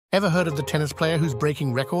Ever heard of the tennis player who's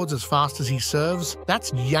breaking records as fast as he serves?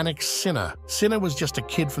 That's Jannick Sinner. Sinner was just a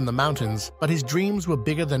kid from the mountains, but his dreams were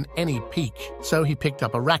bigger than any peak. So he picked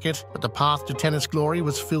up a racket, but the path to tennis glory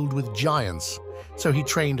was filled with giants. So he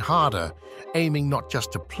trained harder, aiming not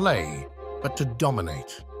just to play, but to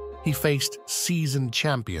dominate. He faced seasoned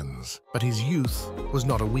champions, but his youth was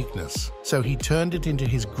not a weakness. So he turned it into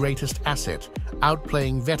his greatest asset,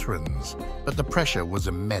 outplaying veterans, but the pressure was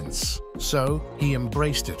immense. So he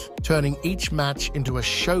embraced it, turning each match into a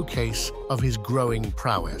showcase of his growing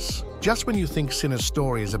prowess. Just when you think Sinner's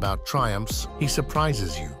story is about triumphs, he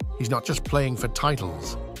surprises you. He's not just playing for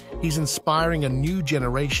titles. He's inspiring a new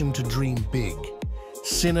generation to dream big.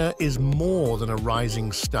 Sinner is more than a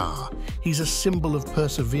rising star. He's a symbol of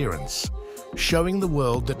perseverance, showing the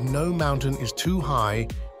world that no mountain is too high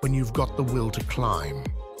when you've got the will to climb.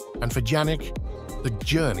 And for Jannick, the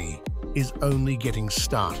journey is only getting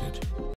started.